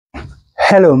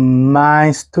Hello my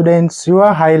students, you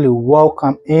are highly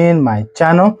welcome in my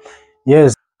channel.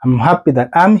 Yes, I'm happy that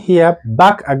I'm here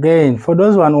back again. For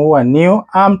those who are new,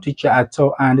 I'm teacher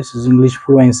Ato and this is English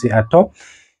Fluency Ato.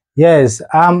 Yes,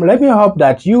 let me hope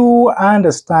that you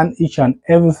understand each and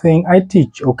everything I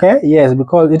teach, okay? Yes,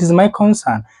 because it is my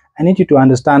concern. I need you to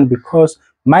understand because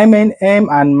my main aim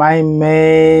and my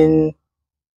main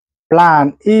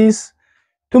plan is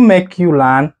to make you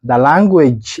learn the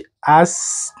language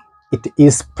as it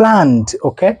is planned.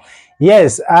 Okay,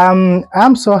 yes,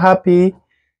 I'm so happy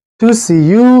to see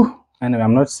you. Anyway,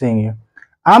 I'm not seeing you.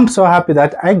 I'm so happy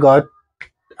that I got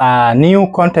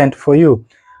new content for you.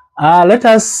 Let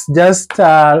us just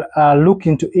look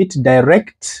into it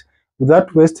direct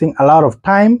without wasting a lot of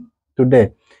time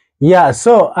today. Yeah,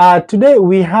 so today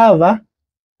we have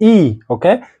E.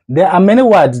 Okay, there are many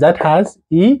words that has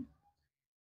E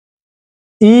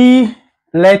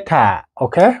letter,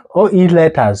 okay, or E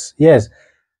letters. Yes,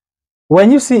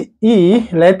 when you see E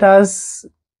letters,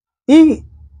 E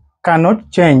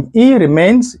cannot change. E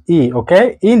remains E,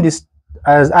 okay. In this,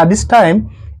 at this time,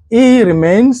 E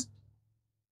remains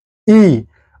E.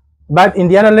 But in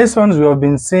the other lessons, we have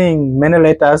been seeing many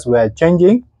letters were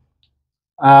changing.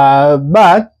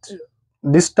 But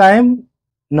this time,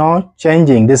 no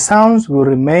changing. The sounds will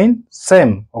remain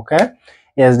same, okay.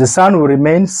 Yes, the sound will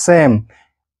remain same.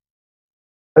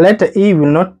 Letter E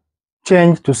will not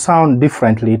change to sound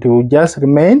differently. It will just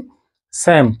remain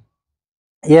same.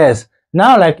 Yes.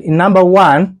 Now, like in number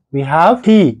one, we have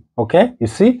he. Okay. You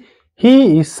see,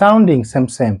 he is sounding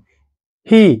same.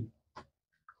 He,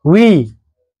 we.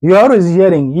 You are always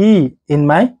hearing he in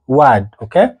my word.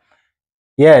 Okay.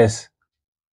 Yes.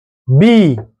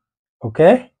 Be.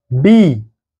 Okay. Be.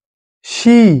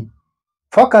 She.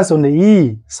 Focus on the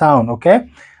E sound. Okay.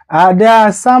 There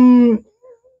are some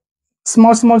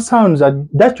small sounds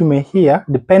that you may hear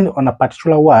depending on a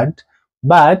particular word,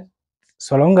 but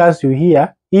so long as you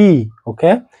hear E,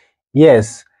 okay,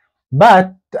 yes,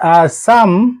 but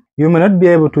some you may not be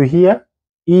able to hear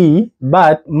E,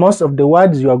 but most of the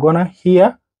words you are gonna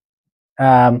hear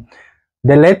the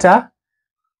letter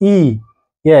E.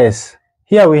 Yes,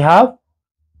 here we have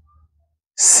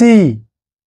see,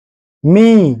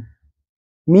 me,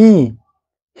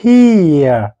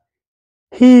 here,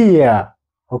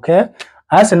 okay.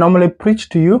 As I normally preach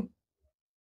to you,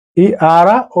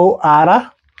 E-R,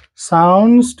 O-R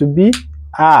sounds to be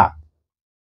R.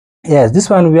 Yes, this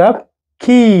one we have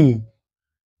key.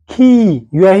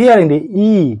 You are hearing the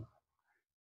E.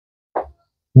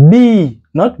 B,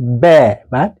 not bear,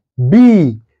 but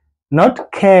B.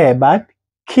 Not care, but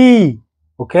key.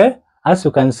 Okay, as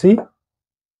you can see,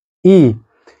 E.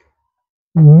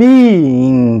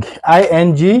 Being,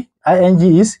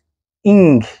 ing is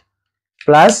ing,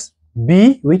 plus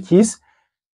B, which is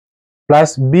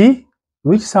plus B,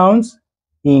 which sounds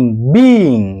in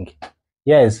being.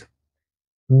 Yes.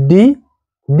 D,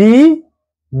 bet.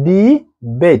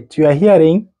 You are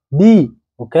hearing D,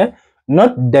 okay?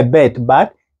 Not debate,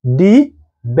 but bet.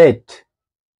 Bet,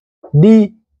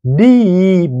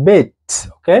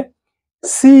 okay?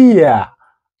 Seer,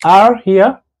 R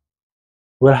here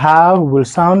will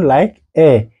sound like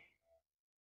A.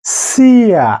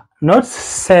 Seer, not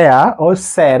seer or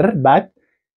ser, but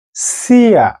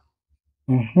seer.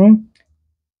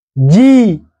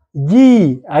 G,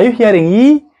 are you hearing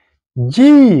E?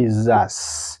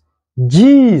 Jesus.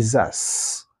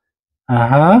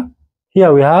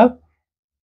 Here we have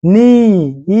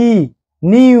new.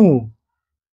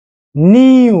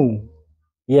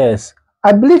 Yes,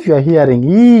 I believe you are hearing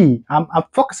E. I'm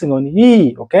focusing on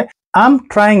E, okay. I'm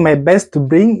trying my best to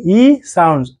bring E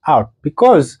sounds out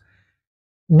because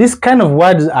these kind of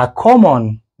words are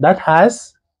common that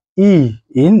has E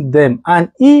in them,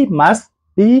 and E must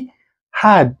be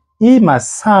heard. E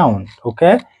must sound,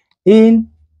 okay, in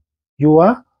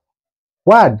your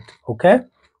word, okay.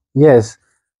 Yes.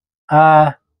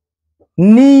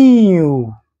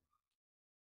 New,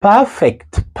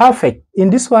 perfect. In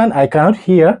this one I cannot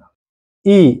hear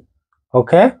E,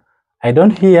 okay. I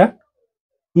don't hear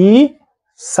E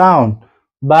sound,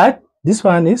 but this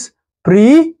one is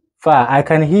prefer. I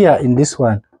can hear in this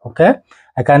one, okay.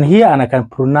 I can hear and I can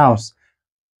pronounce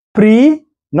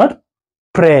not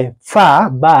prefer,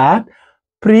 but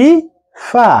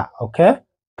prefer, okay.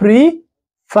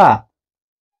 Prefer.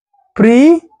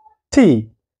 Pretty,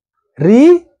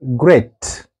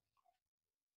 regret,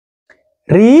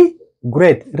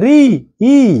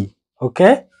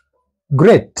 okay,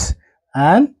 great,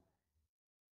 and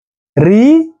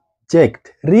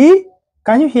reject.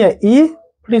 Can you hear E?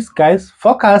 Please guys,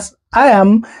 focus. I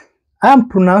am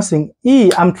pronouncing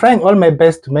E. I'm trying all my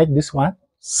best to make this one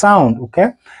sound.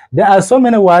 Okay, there are so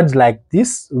many words like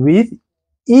this with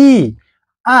E,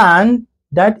 and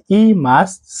that E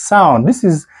must sound. This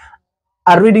is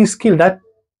a reading skill that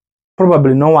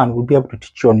probably no one will be able to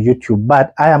teach you on YouTube,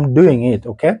 but I am doing it.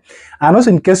 Okay, and also,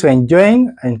 in case you're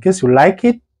enjoying, in case you like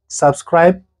it,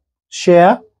 subscribe,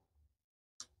 share,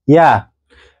 yeah,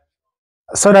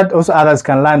 so that also others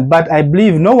can learn. But I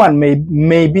believe no one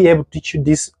may be able to teach you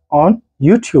this on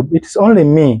YouTube. It is only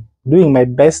me doing my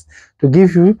best to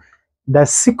give you the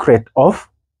secret of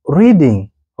reading.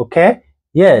 Okay,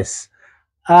 yes.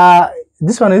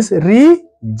 This one is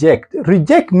reject.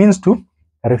 Reject means to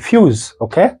refuse.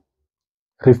 Okay,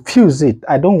 refuse it.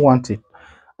 I don't want it.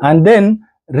 And then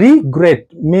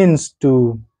regret means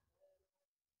to,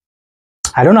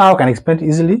 I don't know how I can explain it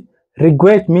easily.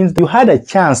 Regret means you had a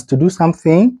chance to do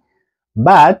something,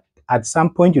 but at some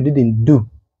point you didn't do,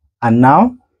 and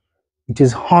now it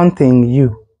is haunting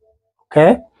you.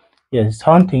 Okay, yes, it's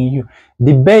haunting you.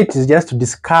 Debate is just to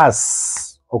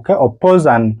discuss, okay, oppose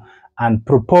and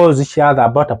propose each other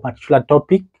about a particular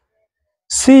topic.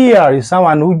 Seer is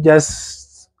someone who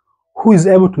is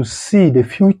able to see the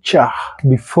future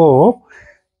before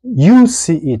you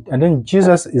see it. And then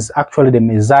Jesus is actually the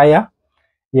Messiah,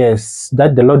 yes,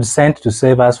 that the Lord sent to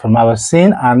save us from our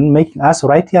sin and making us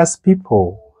righteous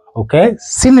people. Okay,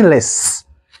 sinless.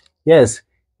 Yes,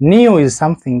 new is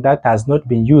something that has not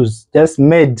been used, just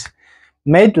made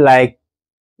like,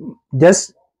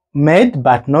 just made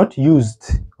but not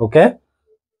used. Okay,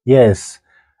 yes,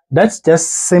 that's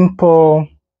just simple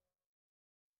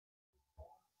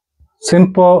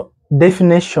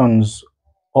definitions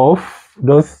of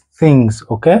those things.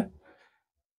 Okay,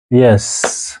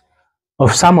 yes,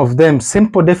 of some of them,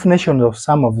 simple definitions of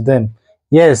some of them.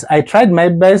 Yes, I tried my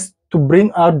best to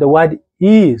bring out the word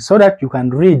E so that you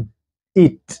can read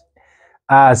it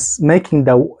as making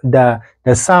the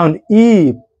sound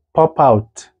E pop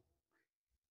out.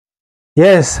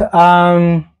 Yes,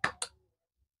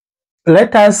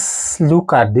 let us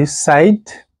look at this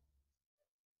side,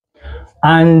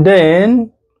 and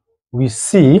then we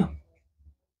see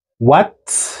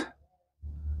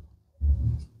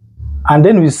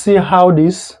how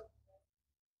these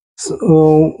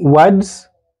words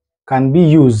can be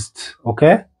used.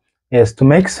 Okay, yes, to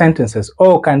make sentences,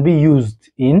 or can be used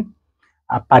in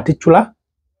a particular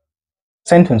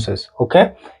sentences.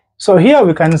 Okay, so here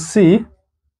we can see,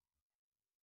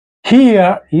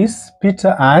 here is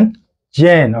Peter and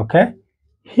Jane. Okay,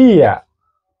 here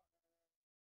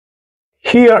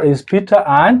is Peter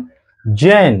and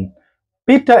Jane.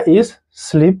 Peter is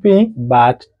sleeping,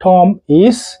 but Tom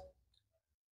is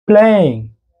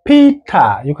playing.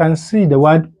 Peter, you can see the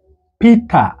word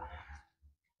Peter.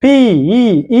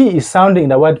 E is sounding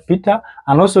the word Peter,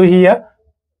 and also here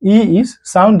E is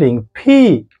sounding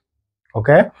P.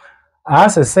 Okay,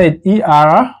 as I said,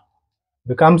 ER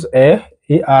becomes A.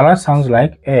 ER sounds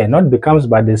like A, not becomes,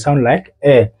 but they sound like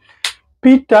A.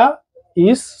 Peter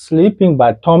is sleeping,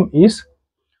 but Tom is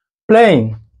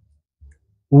playing.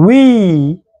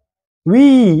 We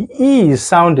is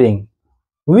sounding.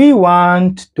 We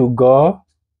want to go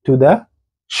to the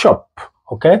shop.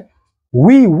 Okay,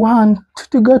 we want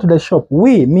to go to the shop.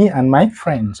 We, me and my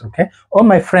friends. Okay, all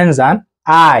my friends and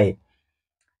I.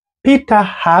 Peter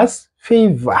has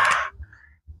fever.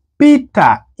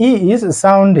 Peter, E is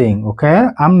sounding. Okay,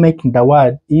 I'm making the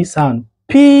word E sound.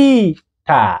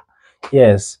 Peter,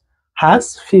 yes,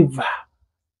 has fever.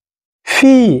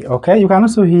 Fee, okay, you can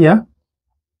also hear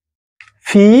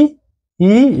fee.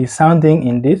 E is sounding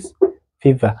in this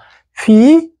fever.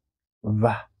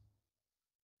 Fever.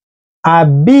 A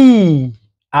bee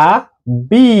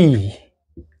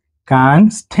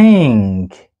can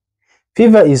sting.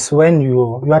 Fever is when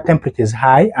your temperature is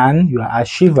high and you are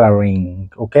shivering.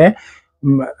 Okay,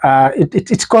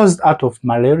 it's caused out of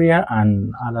malaria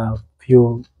and other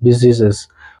few diseases.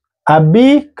 A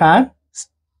bee can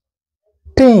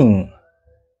sting.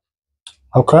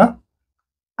 Okay,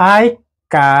 I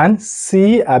can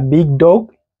see a big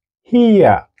dog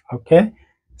here. Okay,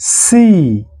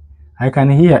 see, I can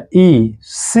hear E.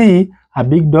 See a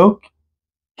big dog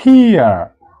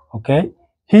here. Okay,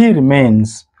 he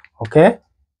remains. Okay,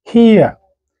 here.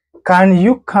 Can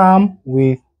you come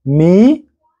with me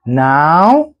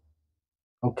now?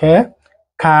 Okay,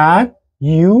 can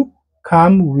you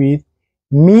come with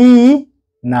me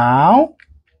now?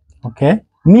 Okay,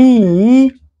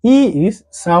 me, E is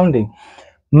sounding.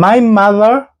 My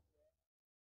mother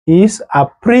is a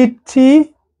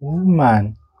pretty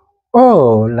woman.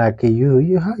 Oh, like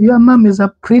your mom is a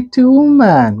pretty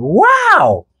woman.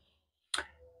 Wow.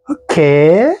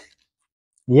 Okay.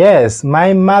 Yes,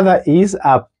 my mother is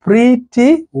a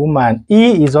pretty woman.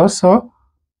 E is also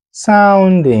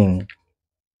sounding.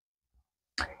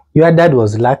 Your dad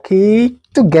was lucky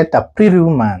to get a pretty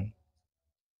woman.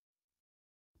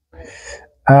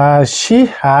 She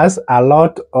has a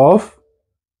lot of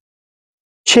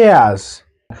chairs.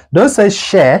 Don't say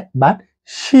share, but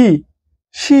she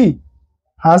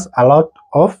has a lot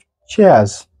of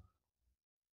chairs.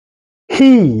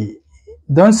 He,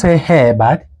 don't say her,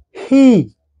 but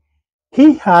he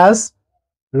has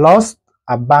lost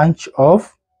a bunch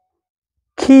of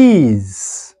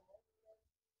keys.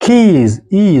 Keys,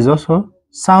 E is also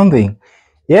sounding.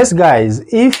 Yes, guys,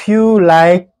 if you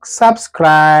like,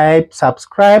 subscribe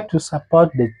to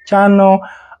support the channel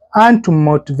and to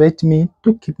motivate me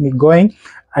to keep me going.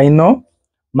 I know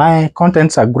my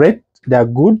contents are great, they're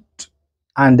good,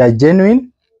 and they're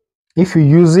genuine. If you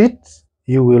use it,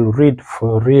 you will read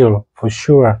for real, for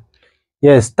sure.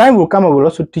 Yes, time will come, I will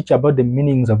also teach about the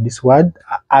meanings of this word,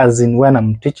 as in when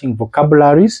I'm teaching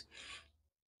vocabularies.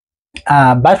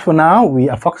 But for now, we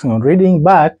are focusing on reading,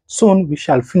 but soon we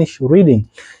shall finish reading.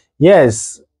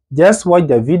 Yes, just watch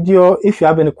the video. If you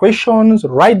have any questions,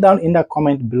 write down in the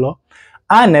comment below.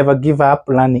 And never give up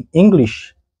learning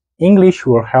English. English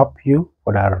will help you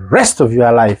for the rest of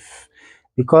your life,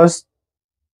 because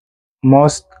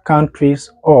most countries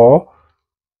or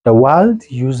the world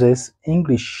uses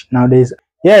English nowadays.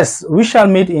 Yes, we shall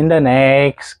meet in the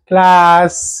next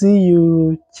class. See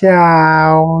you.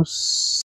 Ciao.